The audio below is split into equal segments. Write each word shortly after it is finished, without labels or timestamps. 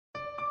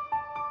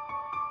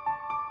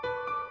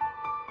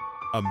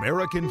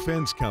American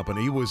Fence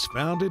Company was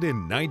founded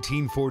in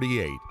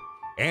 1948,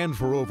 and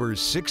for over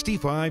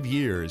 65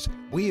 years,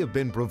 we have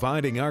been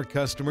providing our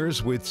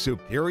customers with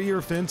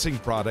superior fencing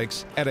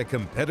products at a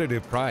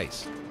competitive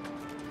price.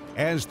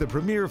 As the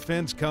premier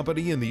fence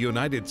company in the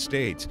United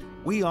States,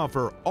 we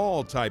offer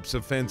all types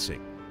of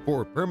fencing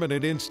for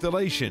permanent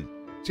installation,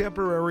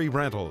 temporary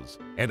rentals,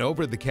 and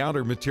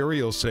over-the-counter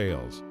material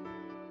sales.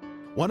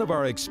 One of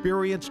our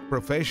experienced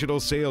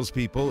professional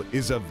salespeople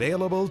is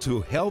available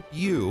to help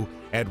you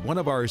at one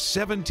of our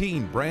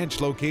 17 branch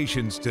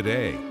locations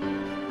today.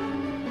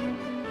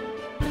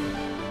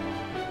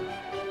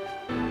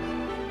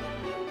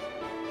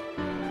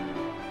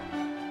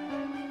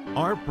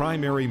 Our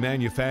primary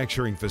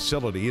manufacturing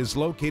facility is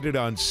located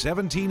on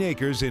 17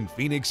 acres in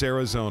Phoenix,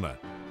 Arizona.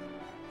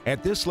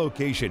 At this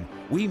location,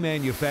 we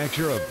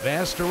manufacture a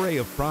vast array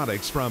of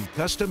products from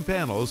custom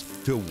panels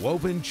to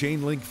woven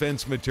chain link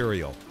fence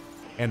material,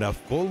 and a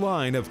full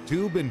line of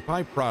tube and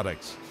pipe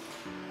products.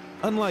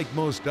 Unlike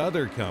most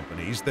other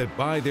companies that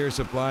buy their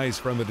supplies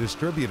from a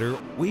distributor,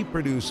 we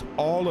produce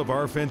all of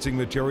our fencing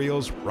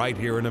materials right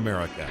here in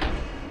America,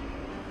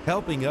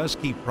 helping us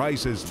keep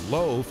prices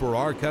low for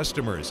our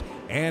customers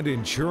and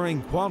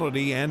ensuring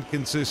quality and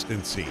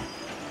consistency.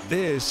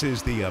 This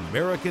is the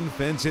American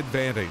Fence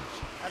Advantage.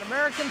 At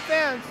American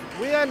Fence,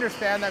 we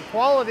understand that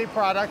quality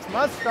products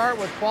must start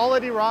with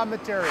quality raw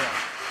material.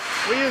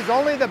 We use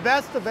only the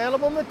best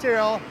available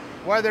material,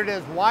 whether it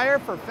is wire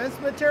for fence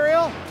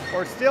material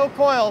or steel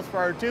coils for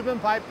our tube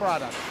and pipe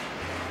products.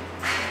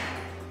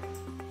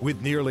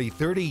 With nearly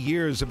 30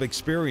 years of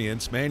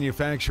experience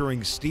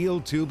manufacturing steel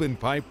tube and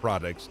pipe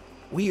products,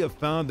 we have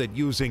found that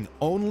using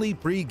only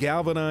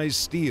pre-galvanized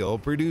steel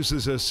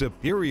produces a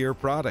superior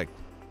product.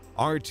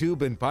 Our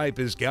tube and pipe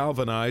is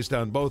galvanized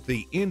on both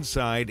the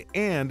inside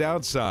and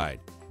outside,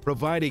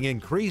 providing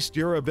increased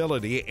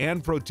durability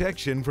and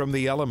protection from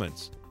the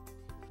elements.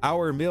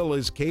 Our mill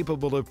is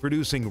capable of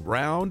producing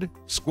round,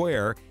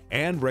 square,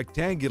 and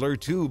rectangular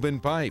tube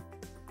and pipe.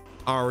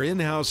 Our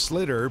in-house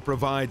slitter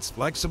provides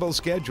flexible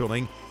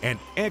scheduling and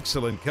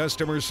excellent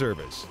customer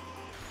service.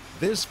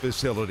 This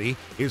facility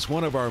is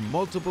one of our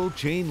multiple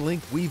chain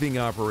link weaving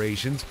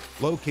operations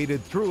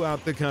located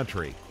throughout the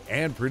country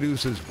and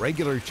produces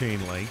regular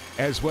chain link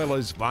as well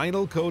as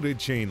vinyl coated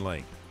chain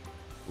link.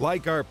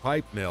 Like our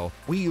pipe mill,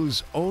 we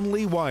use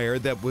only wire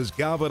that was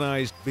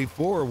galvanized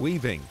before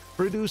weaving,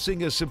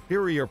 producing a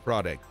superior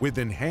product with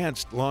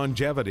enhanced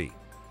longevity.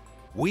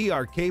 We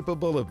are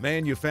capable of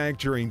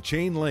manufacturing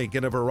chain link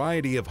in a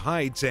variety of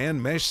heights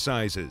and mesh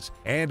sizes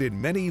and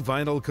in many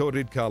vinyl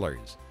coated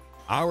colors.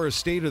 Our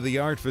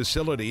state-of-the-art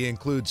facility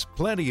includes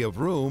plenty of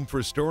room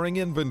for storing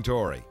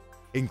inventory,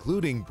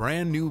 including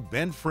brand new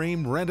bent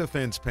frame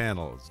Rent-A-Fence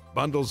panels,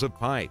 bundles of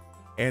pipe,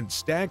 and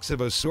stacks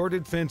of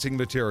assorted fencing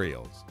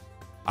materials.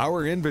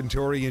 Our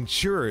inventory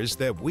ensures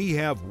that we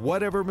have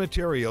whatever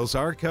materials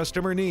our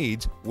customer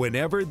needs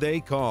whenever they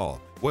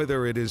call,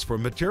 whether it is for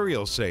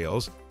material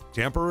sales,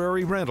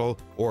 temporary rental,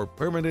 or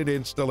permanent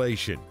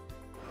installation.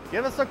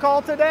 Give us a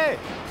call today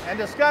and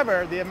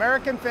discover the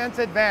American Fence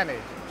Advantage.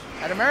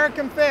 At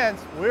American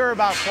Fence, we're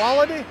about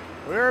quality,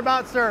 we're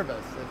about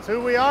service. It's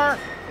who we are,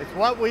 it's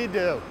what we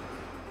do.